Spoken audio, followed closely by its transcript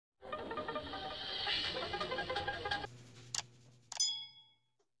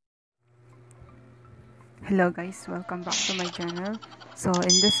Hello guys, welcome back to my channel. So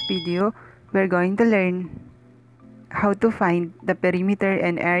in this video, we're going to learn how to find the perimeter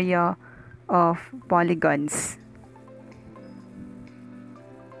and area of polygons.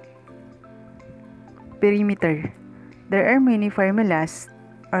 Perimeter. There are many formulas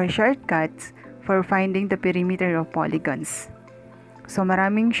or shortcuts for finding the perimeter of polygons. So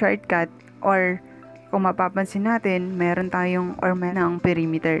maraming shortcut or kung mapapansin natin, meron tayong ng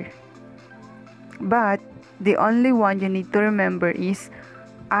perimeter. But the only one you need to remember is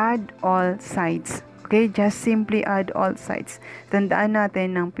add all sides. Okay, just simply add all sides. Tandaan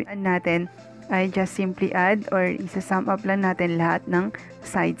natin ay just simply add or isa-sum up lang natin lahat ng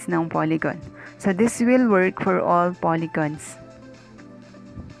sides ng polygon. So this will work for all polygons.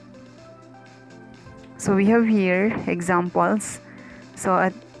 So we have here examples. So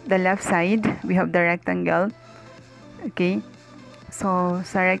at the left side, we have the rectangle. Okay. So,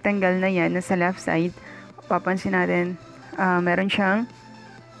 sa rectangle na yan, nasa left side, papansin natin, meron siyang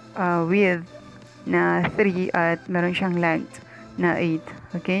width na 3 at meron siyang length na 8.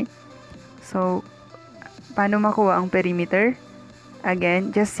 Okay? So, paano makuha ang perimeter?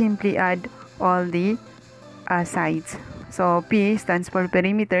 Again, just simply add all the sides. So, P stands for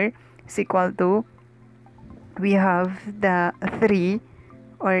perimeter is equal to, we have the 3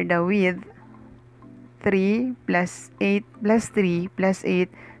 or the width 3 plus 8 plus 3 plus 8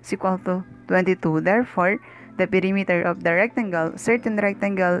 is equal to 22. Therefore, the perimeter of the rectangle, certain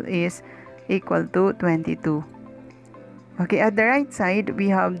rectangle, is equal to 22. Okay, at the right side, we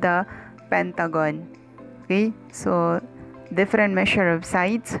have the pentagon. Okay, so different measure of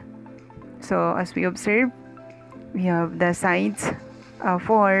sides. So, as we observe, we have the sides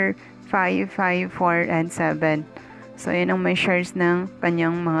 4, 5, 5, 4, and 7. So, yan ang measures ng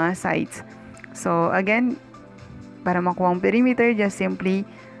kanyang mga sides. So, again, para makuha ang perimeter, just simply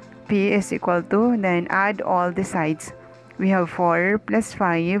P is equal to, then add all the sides. We have 4 plus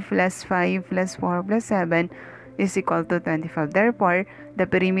 5 plus 5 plus 4 plus 7 is equal to 25. Therefore, the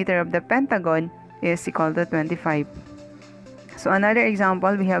perimeter of the pentagon is equal to 25. So, another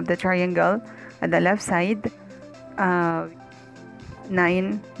example, we have the triangle at the left side, 9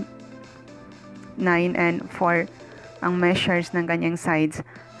 and 4 ang measures ng kanyang sides.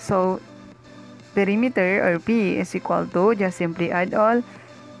 So, perimeter or P is equal to, just simply add all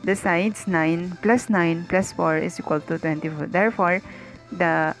the sides. 9 plus 4 is equal to 24. Therefore,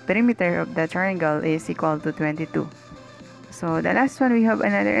 the perimeter of the triangle is equal to 22. So, the last one, we have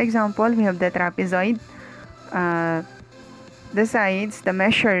another example. We have the trapezoid. The sides, the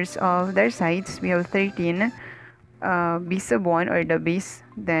measures of their sides, we have 13. B sub 1 or the base.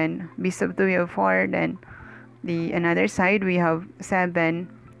 Then, B sub 2, we have 4. Then, the another side, we have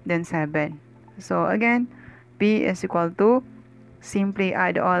 7. Then, 7. So, again, P is equal to, simply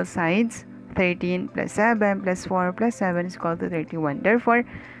add all sides. 13 plus 7 plus 4 plus 7 is equal to 31. Therefore,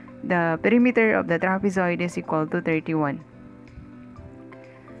 the perimeter of the trapezoid is equal to 31.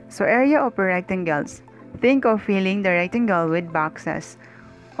 So, area of rectangles. Think of filling the rectangle with boxes.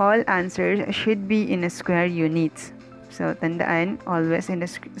 All answers should be in square units. So, tandaan, always in the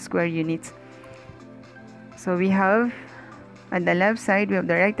square units. So, we have, at the left side, we have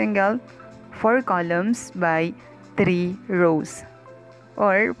the rectangle, 4 columns by 3 rows,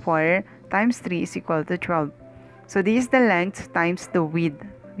 or 4 times 3 is equal to 12. So, this is the length times the width.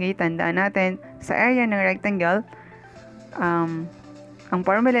 Okay, tandaan natin, sa area ng rectangle, ang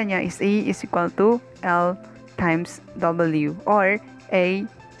formula niya is A is equal to L times W, or A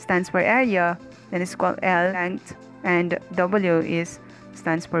stands for area, then is called L length, and W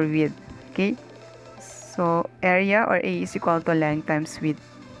stands for width. Okay, so area or A is equal to length times width.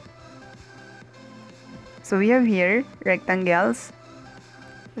 So, we have here rectangles.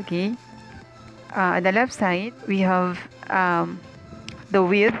 Okay. At the left side, we have the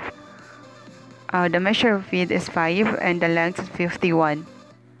width. The measure of width is 5 and the length is 51.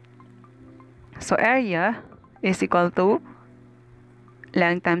 So, area is equal to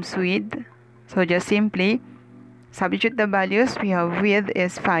length times width. So, just simply substitute the values. We have width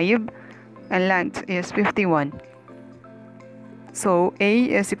is 5 and length is 51. So,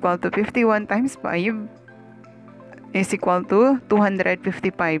 A is equal to 51 times 5 is equal to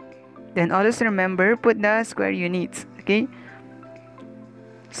 255. Then always remember, put the square units. Okay,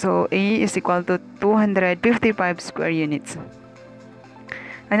 so A is equal to 255 square units.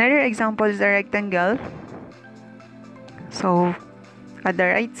 Another example is the rectangle. So, at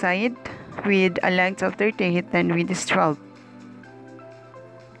the right side, with a length of 38 and width is 12.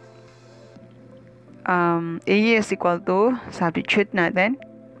 A is equal to, substitute natin,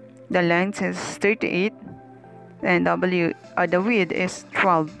 the length is 38 and the width is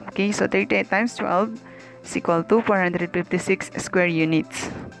 12. Okay, so 38 times 12 is equal to 456 square units.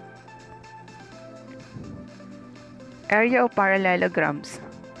 Area of parallelograms.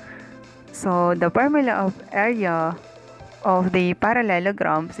 So the formula of area of the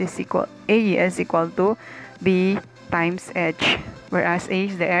parallelograms is equal A is equal to B times H, whereas A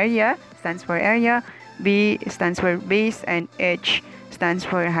is the area, stands for area, B stands for base, and H stands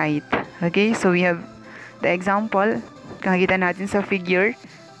for height. Okay, so we have the example. Nakikita natin sa figure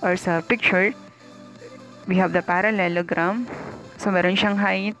or sa picture, we have the parallelogram. So meron siyang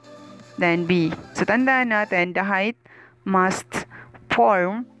height, then B. So tandaan natin, the height must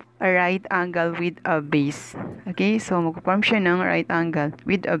form a right angle with a base. Okay, so mag-form siya ng right angle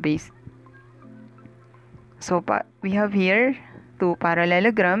with a base. So we have here two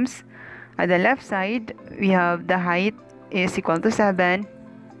parallelograms. At the left side, we have the height is equal to 7,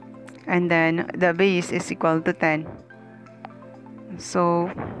 and then the base is equal to 10. So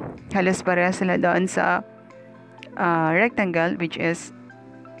halos pareha sila doon sa rectangle, which is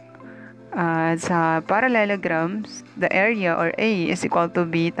sa parallelograms, the area or A is equal to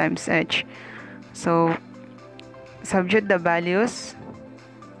B times H. So substitute the values,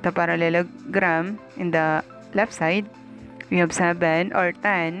 the parallelogram in the left side, we have 7 or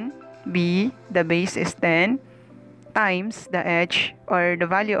 10, B, the base is 10, times the H or the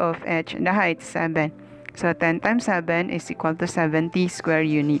value of H, and the height is 7. So 10 times 7 is equal to 70 square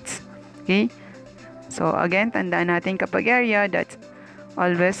units. Okay? So again, tandaan natin kapag area, that's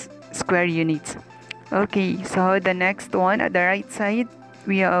always square units. Okay, so the next one at the right side,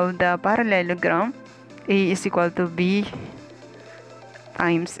 we have the parallelogram. A is equal to B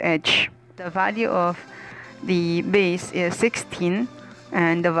times H. The value of the base is 16,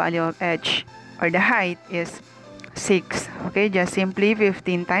 and the value of H or the height is 6. Okay, just simply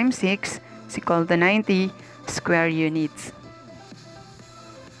 15 times 6 is equal to 90 square units.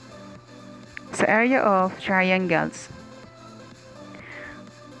 So area of triangles.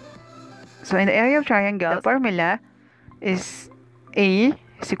 So in the area of triangle, the formula is A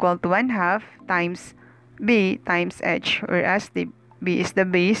is equal to 1/2 times B times H, whereas the B is the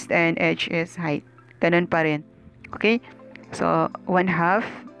base and H is height. Ganun pa rin. Okay? So 1/2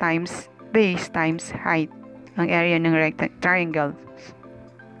 times base times height ang area ng triangle.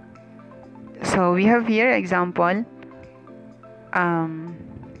 So we have here example.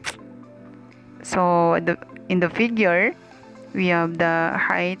 So in the figure, we have the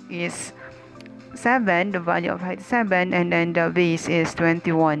height is 7, the value of height is 7, and then the base is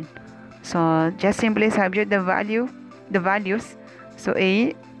 21. So just simply substitute the values. So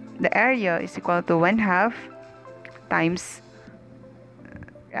A, the area is equal to 1/2 times,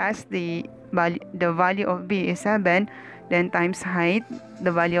 as the value of B is 7, then times height,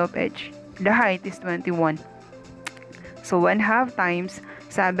 the value of H, the height is 21. So 1/2 times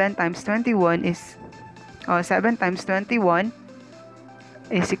 7 times 21 is 7 times 21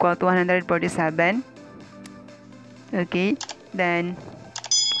 is equal to 147. Okay, then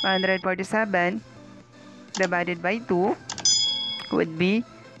 147 divided by 2 would be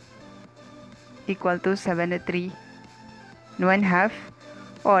equal to 73 1/2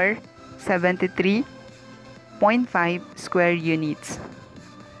 or 73.5 square units.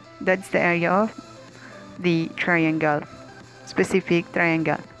 That's the area of the triangle, specific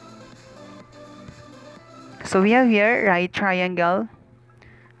triangle. So we have here right triangle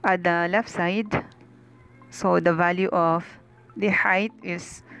at the left side. So the value of the height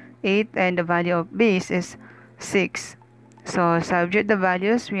is 8 and the value of base is 6. So substitute the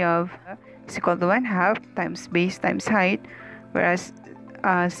values. We have is equal to 1/2 times base times height, whereas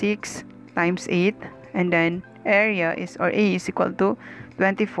 6 times 8, and then area is, or A is equal to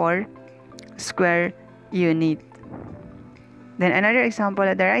 24 square unit. Then another example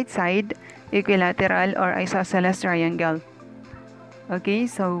at the right side, equilateral or isosceles triangle. Okay,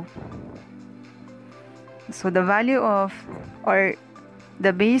 so the value of, or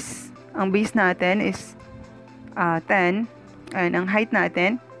the base, ang base natin is 10, and ang height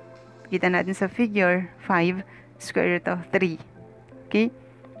natin, kita natin sa figure 5 square root of 3. Okay,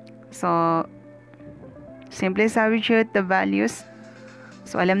 so simply substitute the values.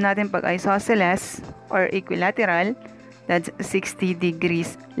 So alam natin pag isosceles or equilateral, that's 60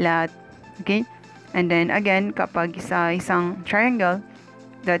 degrees lahat. Okay, and then again kapag isang triangle,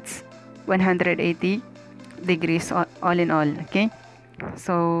 that's 180 degrees all in all. Okay,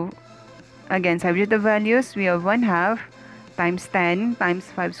 so again substitute the values. We have 1/2 times 10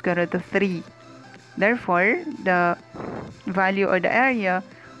 times 5 square root of 3. Therefore the value or the area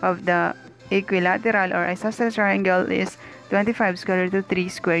of the equilateral or isosceles triangle is 25 square root of 3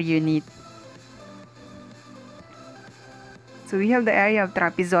 square unit. So we have the area of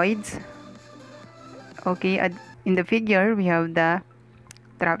trapezoids. Okay, in the figure, we have the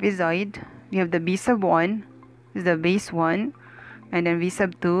trapezoid. We have the b sub 1 is the base 1, and then v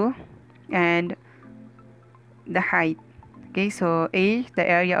sub 2, and the height. Okay, so A, the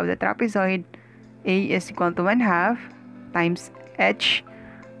area of the trapezoid, A is equal to 1/2 times h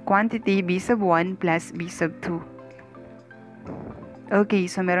quantity b sub 1 plus b sub 2. Okay,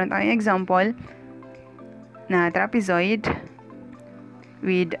 so meron tayong example na trapezoid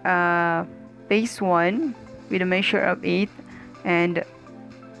with base 1 with a measure of 8, and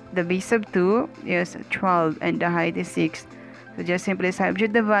the base sub 2 is 12, and the height is 6. So just simply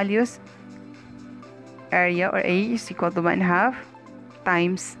substitute the values. Area or A is equal to 1/2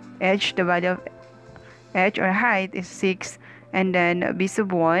 times h, the value of h or height is 6, and then b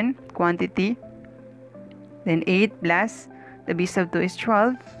sub 1 quantity, then 8 plus the b sub 2 is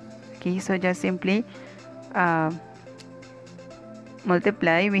 12. Okay, so just simply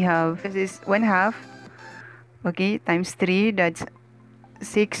multiply. We have this is 1/2, okay, times 3, that's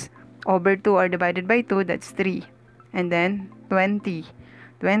 6 over 2, or divided by 2, that's 3, and then 20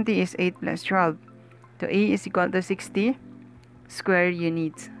 is 8 plus 12. So A is equal to 60 square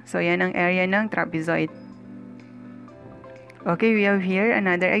units. So yan ang area ng trapezoid. Okay, we have here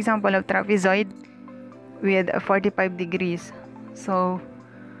another example of trapezoid with 45 degrees. So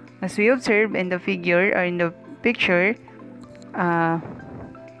as we observe in the figure or in the picture,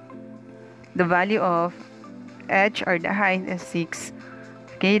 the value of h or the height is 6.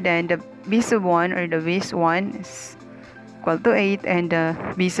 Okay, then the b sub 1 or the base 1 is equal to 8, and the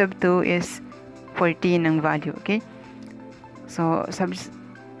b sub 2 is 14 ang value. Okay, so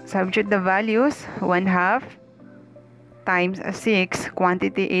substitute the values. 1/2 times 6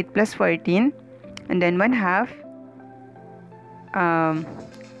 quantity 8 plus 14, and then 1/2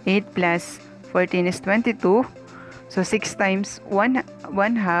 8 plus 14 is 22. So 6 times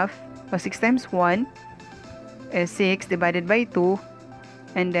 1/2, or 6 times 1 is 6 divided by 2,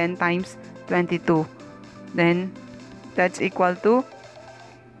 and then times 22, then that's equal to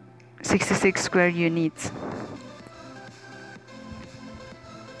 66 square units.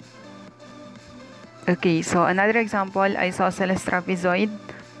 Okay, so another example, isosceles trapezoid.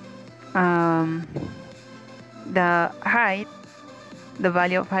 The height, the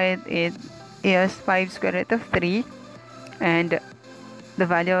value of height is 5 square root of 3, and the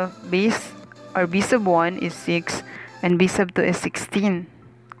value of base or b sub 1 is 6, and b sub 2 is 16.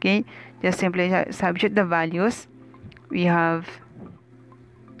 Okay, just simply substitute the values. We have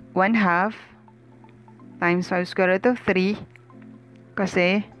 1/2 times 5 square root of 3,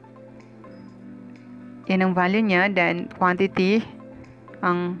 kasi yan ang value niya. Then quantity,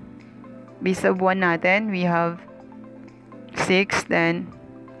 ang b sub 1 natin, we have 6, then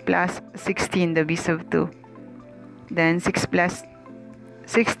plus 16 the b sub 2, then 6 plus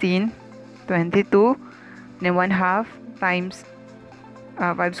 16, 22, then 1/2 times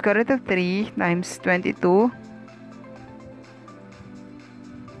 5 square root of 3 times 22,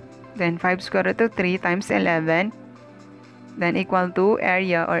 then 5 square root of 3 times 11, then equal to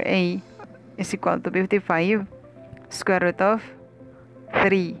area or A is equal to 55 square root of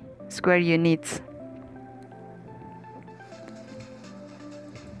 3 square units.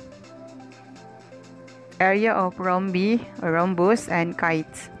 Area of rhombi or rhombus and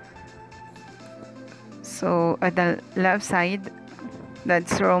kites. So at the left side,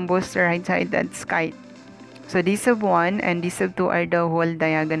 that's rhombus, the right side, that's kite. So d sub 1 and d sub 2 are the whole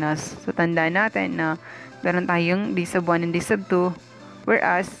diagonals. So tandaan natin na meron tayong d sub 1 and d sub 2,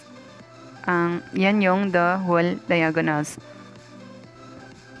 whereas yan yung the whole diagonals.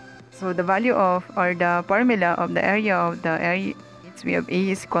 So the value of, or the formula of the area of the area, we have A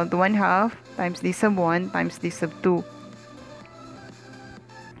is equal to 1/2 times d sub 1 times d sub 2.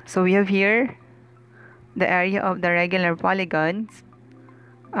 So we have here the area of the regular polygons.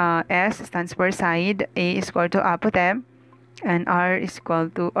 S stands for side, A is equal to apothem, and R is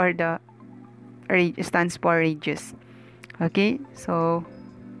equal to, or the stands for radius. Okay, so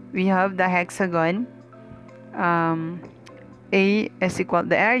we have the hexagon. A is equal,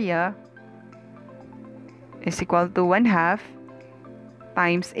 the area is equal to 1/2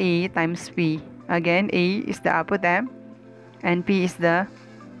 times A times P. Again, A is the apothem and P is the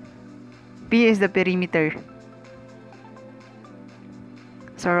perimeter.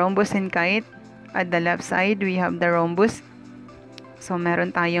 So rhombus and kite, at the left side we have the rhombus. So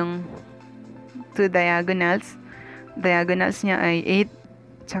meron tayong two diagonals. Diagonals niya ay 8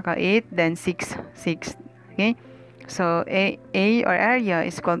 tsaka 8, then 6. Okay, so A or area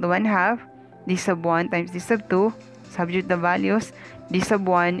is equal to 1/2 d sub 1 times d sub 2. Substitute the values. D sub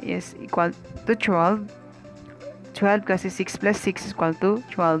 1 is equal to 12 kasi 6 plus 6 is equal to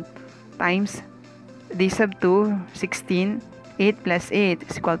 12 times d sub 2, 16. 8 plus 8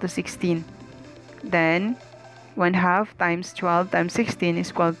 is equal to 16. Then, 1/2 times 12 times 16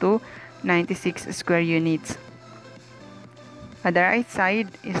 is equal to 96 square units. At the right side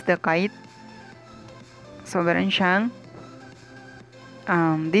is the kite. So, meron siyang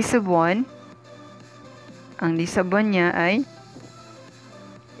d sub 1. Ang d sub 1 niya ay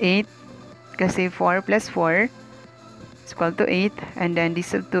 8 kasi 4 plus 4 is equal to 8. And then d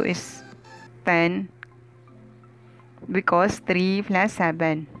sub 2 is 10 because 3 plus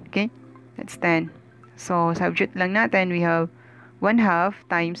 7. Okay? That's 10. So, substitute lang natin, we have 1/2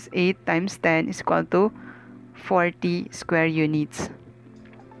 times 8 times 10 is equal to 40 square units.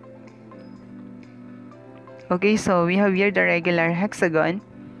 Okay, so we have here the regular hexagon.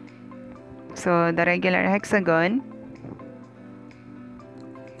 So, the regular hexagon,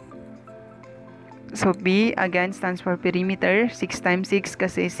 so P again stands for perimeter. 6 times 6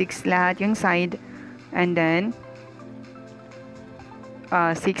 kasi 6 lahat yung side. And then,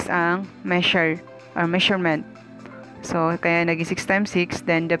 6 ang measure or measurement. So, kaya naging 6 times 6,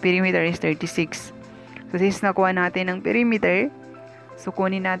 then the perimeter is 36. So, since nakuha natin ng perimeter, so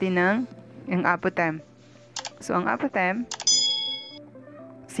kunin natin yung apothem. So, ang apothem,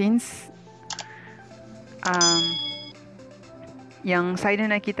 since yung side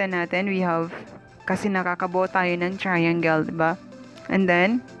na nakita natin, we have, kasi nakakabuo tayo ng triangle, diba? And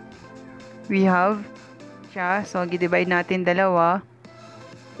then, we have siya, so i-divide natin dalawa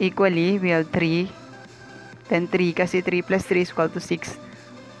equally. We have 3, then 3, kasi 3 plus 3 is equal to 6.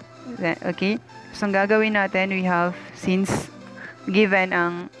 Okay? So, ang gagawin natin, we have, since given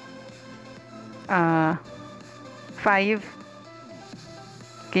ang 5,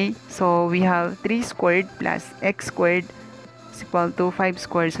 okay, so we have 3 squared plus x squared is equal to 5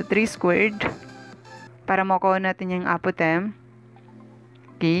 squared. So, 3 squared, para makuha natin yung apothem.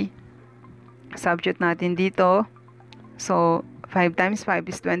 Okay, substitute natin dito. So, 5 times 5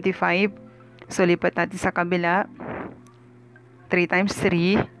 is 25. So, lipat natin sa kabila. 3 times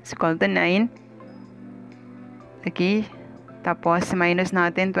 3 is equal to 9. Okay, tapos minus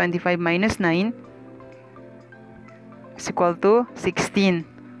natin, 25 minus 9 is equal to 16.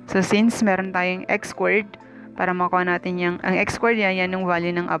 So, since meron tayong x squared, para makuha natin ang x squared yan yung value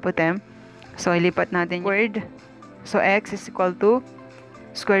ng apothem. So, ilipat natin squared. So, x is equal to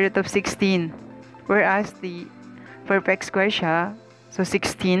square root of 16. Whereas, the perfect square siya. So,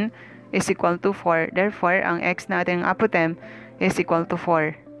 16 is equal to 4. Therefore, ang x natin, ang apothem, is equal to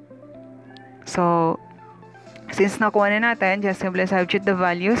 4. So, since nakuha na natin, just simply substitute the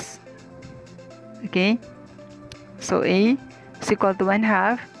values. Okay? So, a is equal to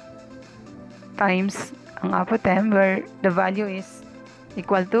 1/2 times ang apothem, where the value is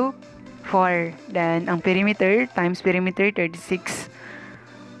equal to 4. Then, ang perimeter times perimeter, 36.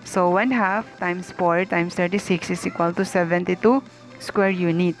 So, 1/2 times 4 times 36 is equal to 72 square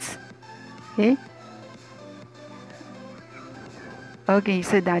units. Okay? Okay,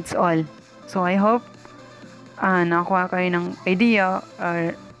 so that's all. So, I hope nakuha kayo ng idea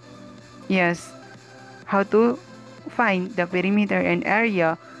or yes, how to find the perimeter and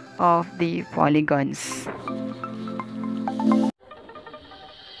area of the polygons.